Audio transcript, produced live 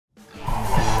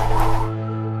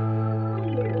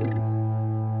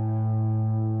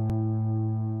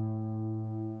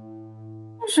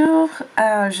Bonjour,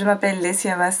 je m'appelle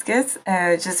Lessia Vásquez,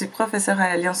 je suis professeure à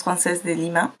l'Alliance française de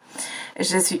Lima.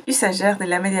 Je suis usagère de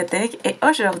la médiathèque et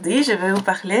aujourd'hui je vais vous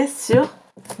parler sur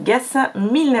Gaza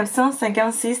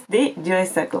 1956 de Joe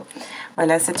Sacco.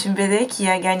 Voilà, c'est une BD qui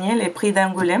a gagné les prix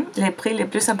d'Angoulême, les prix les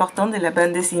plus importants de la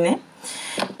bande dessinée.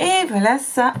 Et voilà,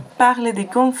 ça parle des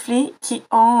conflits qui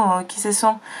se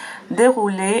sont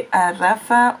déroulés à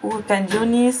Rafah ou Khan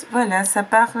Younis. Voilà, ça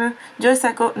parle. Joe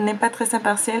Sacco n'est pas très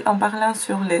impartial en parlant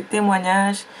sur les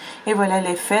témoignages et voilà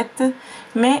les faits,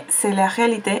 mais c'est la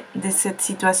réalité de cette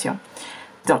situation.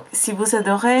 Donc, si vous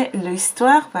adorez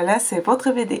l'histoire, voilà, c'est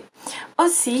votre BD.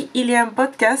 Aussi, il y a un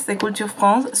podcast de Culture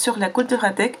France sur la culture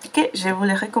tech que je vous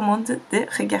le recommande de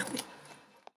regarder.